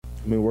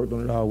I mean, worked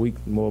on it all week.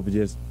 More of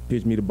just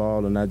pitch me the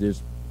ball and I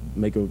just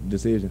make a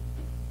decision.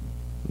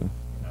 You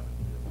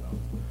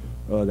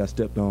know. Got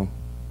stepped on.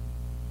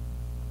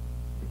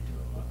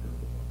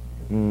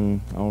 I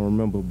don't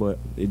remember, but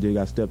it just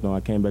got stepped on. I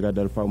came back out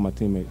there to fight with my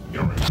teammates. You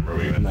don't remember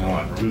where you went?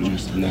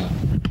 Nah.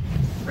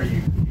 Are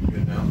you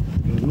good now?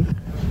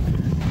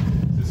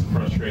 Is this a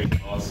frustrating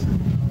loss? I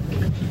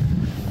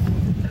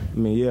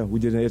mean, yeah, we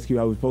just didn't execute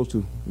how we were supposed to.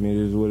 I mean,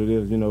 it is what it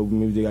is. You know,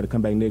 maybe they got to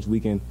come back next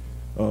week and,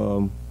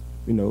 you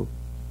know,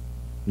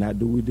 not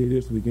do what we did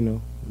this week, you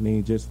know. I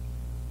mean, just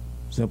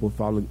simple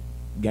follow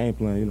game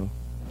plan, you know.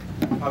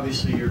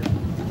 Obviously, you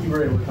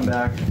were able to come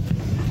back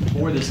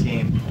for this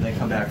game and then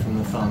come back from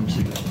the thumb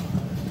to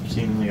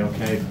seemingly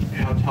okay.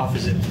 How tough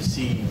is it to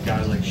see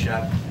guys like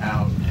Shep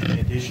out in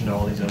addition to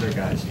all these other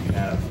guys you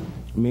have?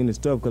 I mean, it's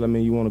tough because, I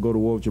mean, you want to go to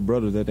war with your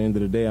brothers at the end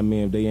of the day. I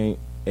mean, if they ain't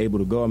able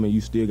to go, I mean,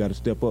 you still got to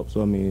step up.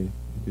 So, I mean,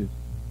 you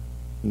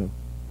know.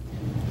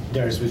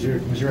 Darius, was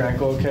your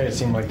ankle okay? It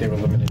seemed like they were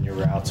limiting your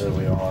routes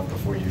early on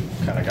before you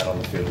kind of got on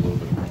the field a little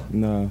bit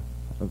more.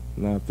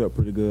 Nah, I felt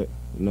pretty good.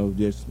 You know,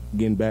 just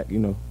getting back, you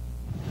know.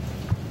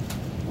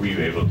 Were you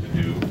able to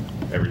do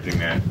everything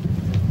that,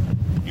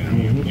 you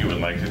know, you would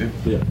like to do?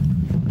 Yeah.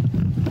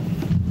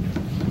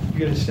 You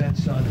get a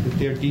sense on that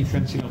their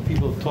defense, you know,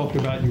 people have talked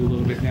about you a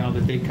little bit now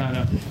that they kind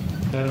of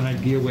had an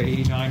idea where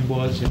 89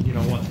 was and, you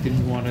know,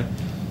 didn't want to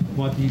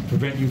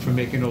prevent you from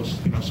making those,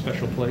 you know,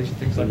 special plays and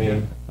things like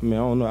that? I mean, I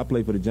don't know. I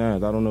played for the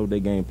Giants. I don't know what their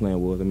game plan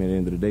was. I mean, at the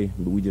end of the day,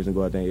 but we just didn't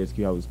go out there and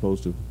execute how we were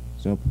supposed to.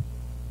 Simple.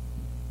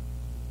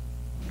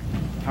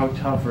 How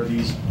tough are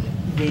these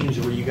games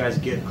where you guys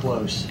get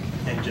close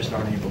and just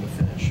aren't able to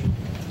finish?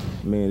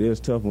 I mean, it's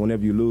tough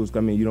whenever you lose.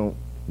 I mean, you don't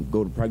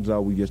go to practice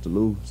all week just to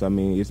lose. So, I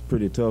mean, it's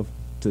pretty tough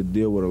to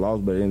deal with a loss,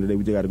 but at the end of the day,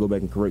 we just got to go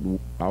back and correct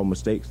our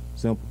mistakes.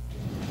 Simple.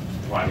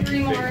 Why do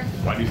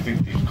you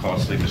think these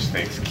costly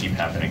mistakes keep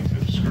happening to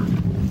the Screw?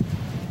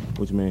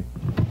 What you mean?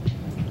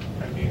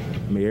 I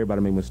mean,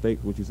 everybody make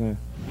mistakes. What you saying?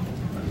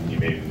 You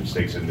made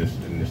mistakes in this,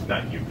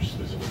 not you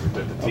specifically,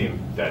 but the team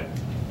that.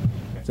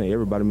 I'm saying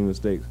everybody made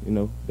mistakes. You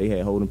know, they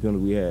had holding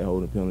penalties. We had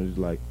holding penalties.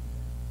 Like,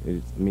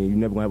 I mean, you're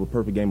never gonna have a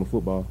perfect game of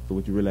football. So,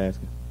 what you really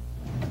asking?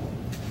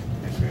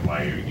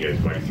 Why do you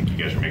think you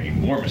guys are making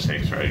more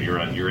mistakes, right? You're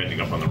ending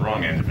up on the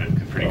wrong end of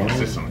it pretty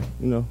consistently.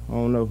 You know, I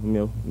don't know. You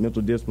know,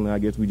 mental discipline. I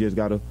guess we just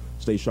gotta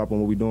stay sharp on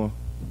what we're doing.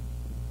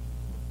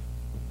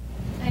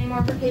 Any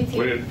more for KT?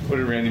 What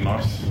did Randy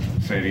Moss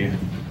say to you?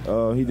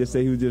 He just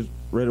said he was just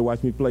ready to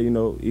watch me play. You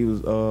know, he was,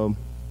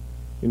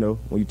 you know,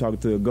 when you talking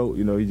to a GOAT,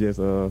 you know, he just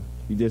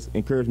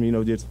encouraged me. You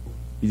know, he just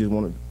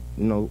wanted,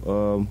 you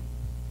know,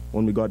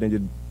 wanted me to go out there and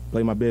just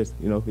play my best.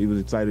 You know, he was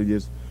excited to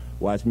just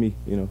watch me.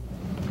 You know.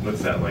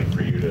 What's that like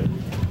for you to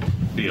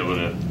be able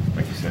to,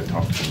 like you said,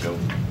 talk to the GOAT,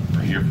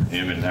 or hear from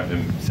him and have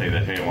him say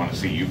that, hey, I want to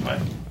see you play?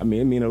 I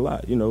mean, it mean a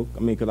lot, you know. I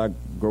mean, because I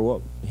grow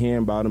up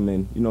hearing about him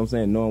and, you know what I'm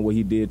saying, knowing what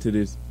he did to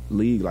this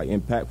league, like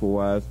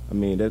impactful-wise, I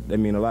mean, that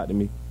mean a lot to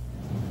me.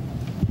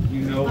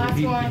 You know that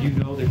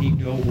he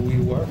knew who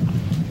you were?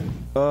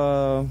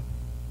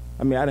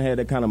 I mean, I done had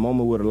that kind of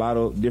moment with a lot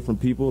of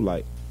different people,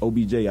 like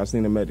OBJ. I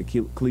seen him at the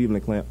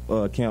Cleveland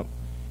camp,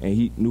 and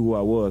he knew who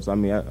I was. I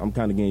mean, I'm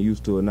kind of getting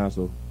used to it now,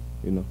 so,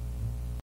 you know.